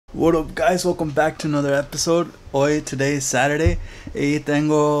What up guys, welcome back to another episode. Today is Saturday y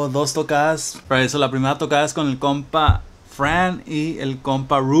tengo dos tocadas. Para eso la primera tocada es con el compa Fran y el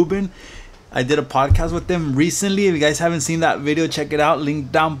compa Ruben. I did a podcast with them recently. If you guys haven't seen that video, check it out. Link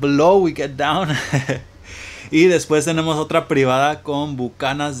down below. We get down. Y después tenemos otra privada con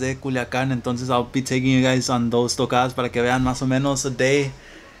Bucanas de Culiacán. Entonces I'll be taking you guys on those tocadas para que vean más o menos a day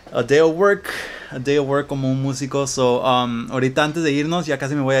of work como un músico. So ahorita antes de irnos, ya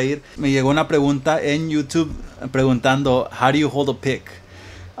casi me voy a ir, me llegó una pregunta en YouTube preguntando how do you hold a pick,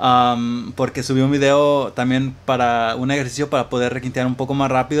 porque subí un video también para un ejercicio para poder requintear un poco más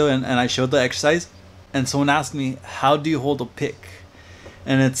rápido, and I showed the exercise, and someone asked me how do you hold a pick,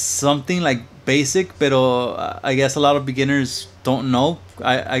 and it's something like basic, pero I guess a lot of beginners don't know.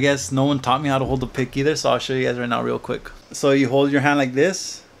 I guess no one taught me how to hold a pick either, so I'll show you guys right now real quick. So you hold your hand like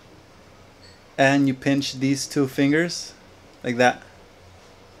this and you pinch these two fingers like that.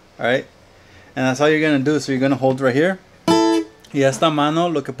 Alright, and that's all you're gonna do. So you're gonna hold right here, y esta mano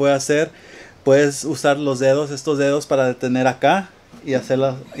lo que puedes hacer, puedes usar los dedos, estos dedos, para detener acá y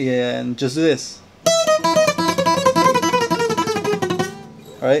hacerla, and just do this.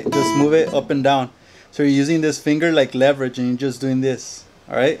 Alright, just move it up and down. So you're using this finger like leverage and you're just doing this.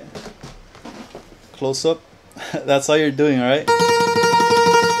 Alright, close up. That's all you're doing. Alright,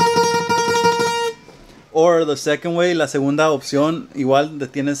 or the second way, la segunda opción, igual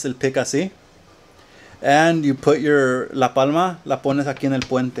detienes el pick así, and you put la palma la pones aquí en el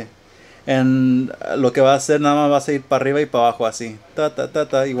puente, and lo que va a hacer, nada más vas a ir para arriba y para abajo así,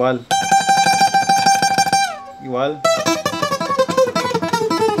 igual,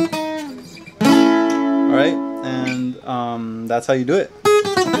 alright, and that's how you do it.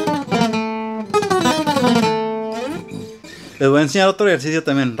 Les voy a enseñar otro ejercicio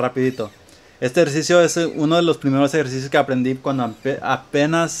también rapidito. Este ejercicio es uno de los primeros ejercicios que aprendí cuando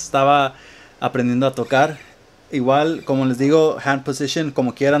apenas estaba aprendiendo a tocar. Igual, como les digo, hand position,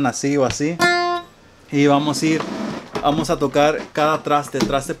 como quieran, así o así. Y vamos a tocar cada traste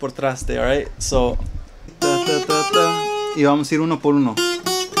por traste, alright? So, y vamos a ir uno por uno.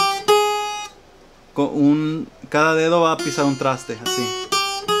 Cada dedo va a pisar un traste, así.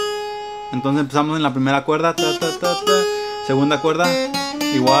 Entonces empezamos en la primera cuerda, segunda cuerda,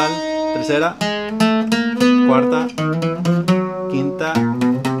 igual. Tercera, cuarta, quinta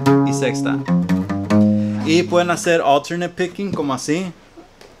y sexta. Y pueden hacer alternate picking como así.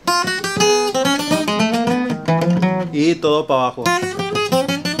 Y todo para abajo.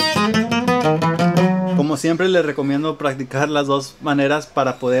 Como siempre les recomiendo practicar las dos maneras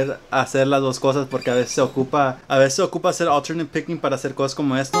para poder hacer las dos cosas, porque a veces se ocupa hacer alternate picking para hacer cosas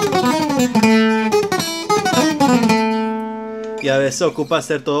como esto. Y a veces se ocupa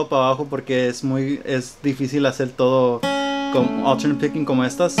hacer todo para abajo porque es difícil hacer todo con alternate picking como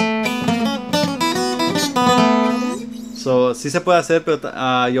estas. So, sí se puede hacer,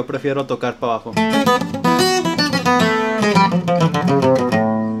 pero yo prefiero tocar para abajo.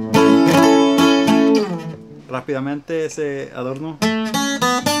 Rápidamente ese adorno.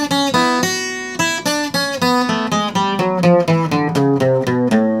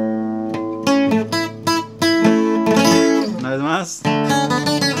 Más.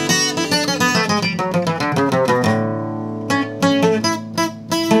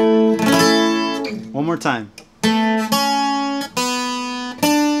 One more time.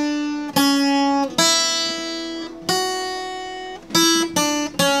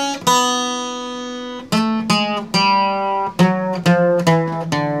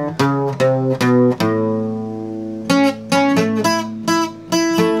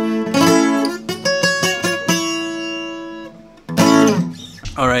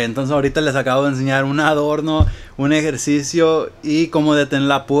 Alright, entonces ahorita les acabo de enseñar un adorno, un ejercicio y cómo detener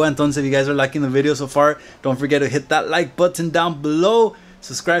la púa. Entonces, if you guys are liking the video so far, don't forget to hit that like button down below.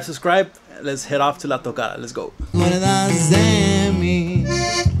 Subscribe. Let's head off to la tocada. Let's go. What up?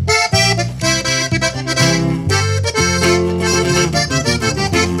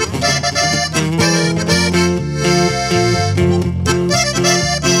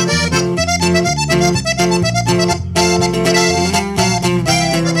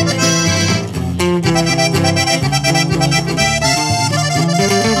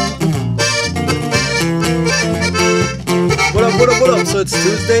 So it's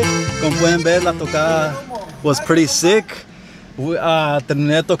Tuesday. Como pueden ver, la tocada was pretty sick.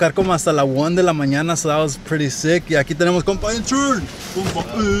 Terminé de tocar como hasta la 1 de la mañana, so that was pretty sick. Y aquí tenemos compa Intern.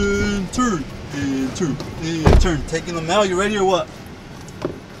 Taking the mail. You ready or what?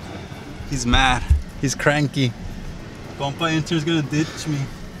 He's mad. He's cranky. Compa Intern's gonna ditch me.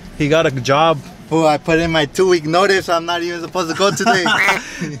 He got a job Oh, I put in my 2-week notice. I'm not even supposed to go today.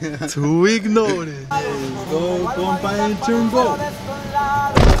 2-week notice. Go, compa, Chingon.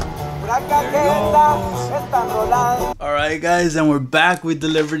 Alright guys, and we're back. We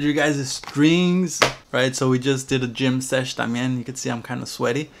delivered you guys' strings. Right, so we just did a gym sesh también. You can see I'm kind of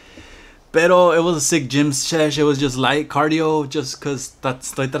sweaty. Pero it was a sick gym sesh. It was just light cardio, just because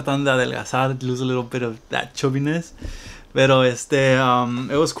estoy tratando de adelgazar, lose a little bit of that chubbiness. Pero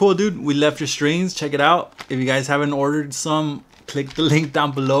it was cool, dude. We left your strings. Check it out. If you guys haven't ordered some, click the link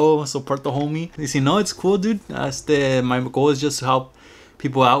down below. Support the homie. You see, no, it's cool, dude. My goal is just to help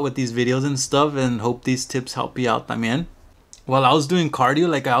people out with these videos and stuff, and hope these tips help you out también. While I was doing cardio,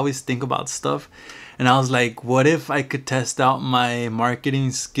 like I always think about stuff, and I was like, what if I could test out my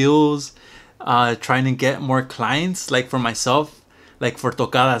marketing skills, trying to get more clients, like for myself, like for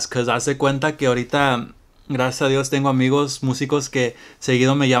tocadas, because hace cuenta que ahorita, gracias a Dios, tengo amigos músicos que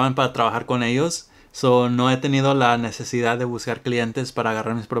seguido me llaman para trabajar con ellos. So no he tenido la necesidad de buscar clientes para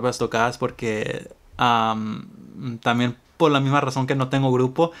agarrar mis propias tocadas, porque también por la misma razón que no tengo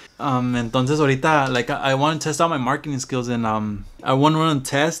grupo. Entonces ahorita, like, I want to test out my marketing skills, and I want to run a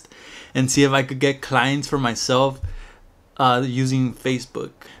test and see if I could get clients for myself using Facebook.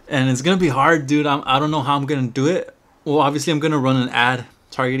 And it's gonna be hard, dude. I don't know how I'm gonna do it. Well, obviously I'm gonna run an ad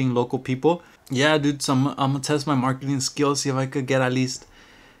targeting local people. Yeah, dude, so I'm gonna test my marketing skills, see if I could get at least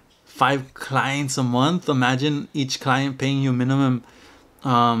 5 clients a month. Imagine each client paying you minimum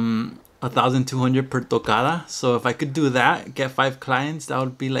 1,200 per tocada. So if I could do that, get 5 clients, that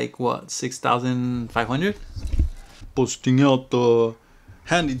would be like what, 6,500? Posting out the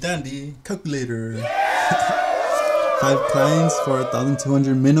handy dandy calculator. 5 clients for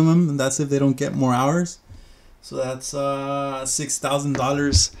 1,200 minimum, and that's if they don't get more hours. So that's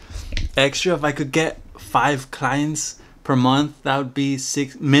 $6,000 extra. If I could get 5 clients per month, that would be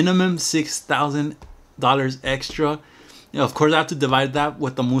minimum $6,000 extra. You know, of course I have to divide that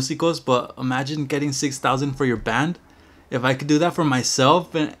with the músicos, but imagine getting 6,000 for your band. If I could do that for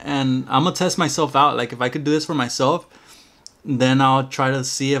myself, and I'm gonna test myself out, like if I could do this for myself, then I'll try to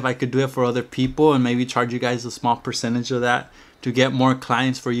see if I could do it for other people, and maybe charge you guys a small percentage of that to get more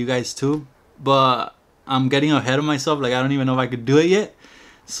clients for you guys too. But I'm getting ahead of myself. Like, I don't even know if I could do it yet.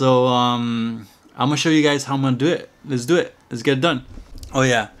 So I'm gonna show you guys how I'm gonna do it. Let's do it. Let's get it done. Oh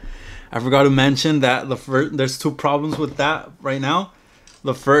yeah, I forgot to mention that there's 2 problems with that right now.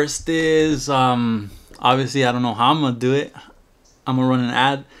 The first is obviously I don't know how I'm gonna do it. I'm gonna run an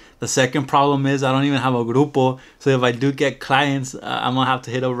ad. The second problem is I don't even have a grupo. So if I do get clients, I'm gonna have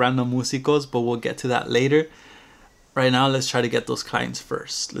to hit up random músicos, but we'll get to that later. Right now, let's try to get those clients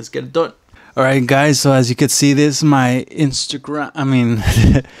first. Let's get it done. All right, guys. So as you can see, this is my Instagram.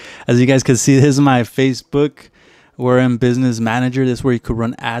 As you guys can see, this is my Facebook. We're in Business Manager. This is where you could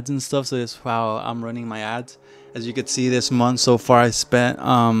run ads and stuff. So this is how I'm running my ads. As you can see, this month so far, I spent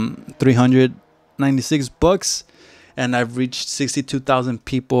 $396, and I've reached 62,000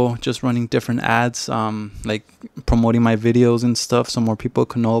 people just running different ads, like promoting my videos and stuff, so more people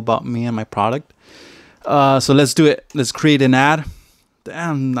can know about me and my product. So let's do it. Let's create an ad.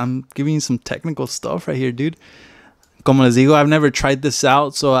 Damn, I'm giving you some technical stuff right here, dude. Como les digo, I've never tried this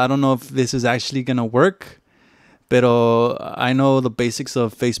out, so I don't know if this is actually gonna work. Pero I know the basics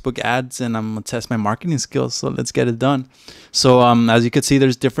of Facebook ads, and I'm gonna test my marketing skills. So let's get it done. So as you can see,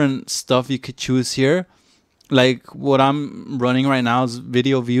 there's different stuff you could choose here. Like what I'm running right now is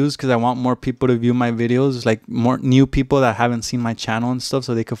video views, because I want more people to view my videos, like more new people that haven't seen my channel and stuff,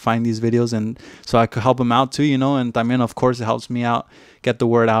 so they could find these videos, and so I could help them out too, you know. And también, of course, it helps me out, get the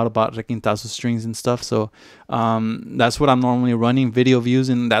word out about Requintazo strings and stuff. So that's what I'm normally running, video views,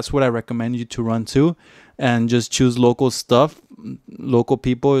 and that's what I recommend you to run too. And just choose local stuff, local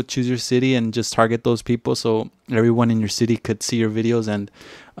people, choose your city, and just target those people, so everyone in your city could see your videos, and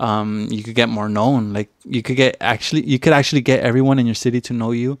you could get more known. Like you could actually get everyone in your city to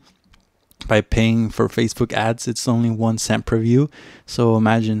know you by paying for Facebook ads. It's only 1 cent per view, so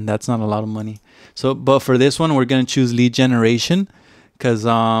imagine, that's not a lot of money. So but for this one, we're gonna choose lead generation, because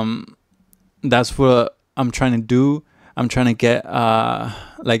that's what I'm trying to do. I'm trying to get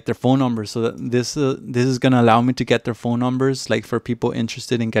like their phone numbers, so that this is gonna allow me to get their phone numbers, like for people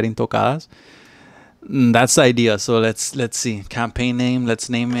interested in getting tocadas. That's the idea. So let's see. Campaign name, let's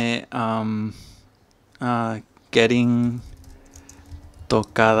name it getting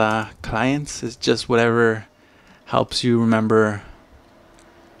tocada clients. It's just whatever helps you remember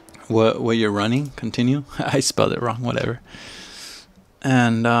what you're running. Continue. I spelled it wrong, whatever.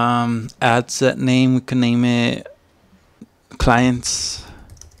 And ad set name, we can name it clients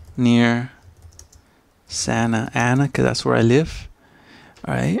near Santa Ana, because that's where I live.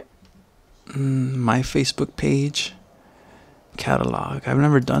 All right, My Facebook page. Catalog. I've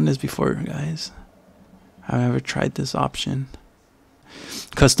never done this before, guys. I've never tried this option.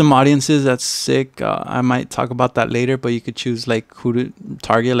 Custom audiences, that's sick. I might talk about that later, but you could choose like who to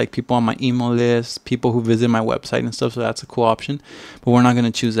target, like people on my email list, people who visit my website and stuff. So that's a cool option, but we're not going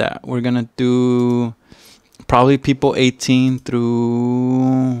to choose that. We're going to do probably people 18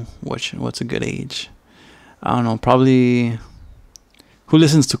 through what's a good age? I don't know, probably who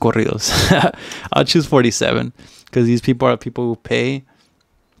listens to corridos. I'll choose 47 because these people are people who pay.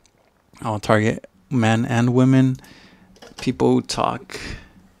 I'll target men and women, people who talk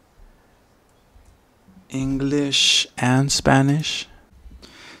English and Spanish.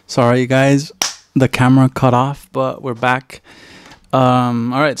 Sorry guys, the camera cut off, but we're back. All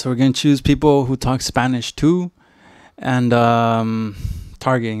right, so we're gonna choose people who talk Spanish too, and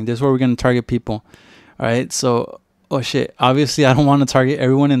targeting. This is where we're gonna target people. All right, so oh shit, obviously I don't want to target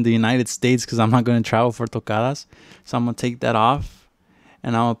everyone in the United States because I'm not gonna travel for tocadas, so I'm gonna take that off,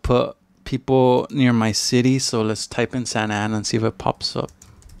 and I'll put people near my city. So let's type in Santa Ana and see if it pops up.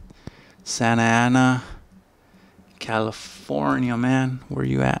 Santa Ana, California, man. Where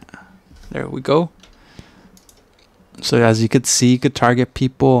you at? There we go. So as you could see, you could target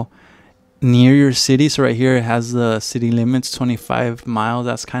people near your city. So right here it has the city limits, 25 miles.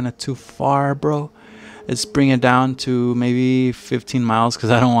 That's kind of too far, bro. Let's bring it down to maybe 15 miles because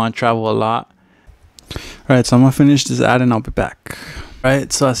I don't want to travel a lot. All right, so I'm gonna finish this ad and I'll be back.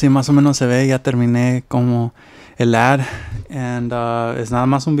 Right, so así más o menos se ve. Ya terminé como el ad, and es nada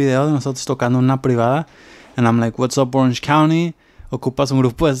más un video de nosotros tocando una privada, and I'm like, what's up Orange County, ocupas un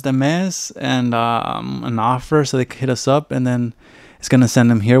grupo este mes, and an offer, so they can hit us up, and then it's gonna send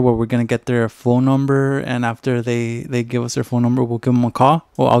them here where we're gonna get their phone number, and after they give us their phone number, we'll give them a call,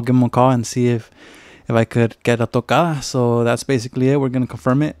 or I'll give them a call and see if I could get a tocada. So that's basically it. We're gonna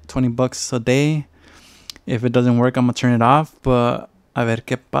confirm it, $20 a day. If it doesn't work, I'm gonna turn it off, but a ver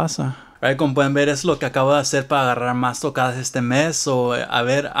qué pasa. Right, como pueden ver, es lo que acabo de hacer para agarrar más tocadas este mes. So, a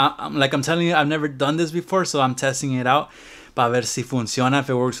ver, like I'm telling you, I've never done this before, so I'm testing it out. Para ver si funciona. If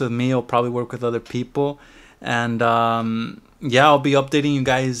it works with me, it'll probably work with other people. And yeah, I'll be updating you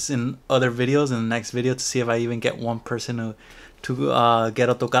guys in other videos in the next video to see if I even get one person to get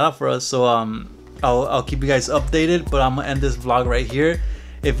a tocada for us. So I'll keep you guys updated, but I'm gonna end this vlog right here.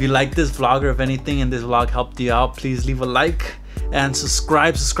 If you like this vlog, or if anything in this vlog helped you out, please leave a like. And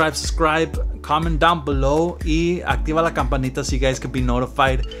subscribe, comment down below, y activa la campanita so you guys can be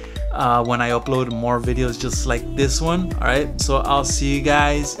notified when I upload more videos just like this one. All right, so I'll see you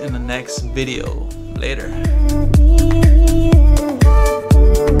guys in the next video. Later.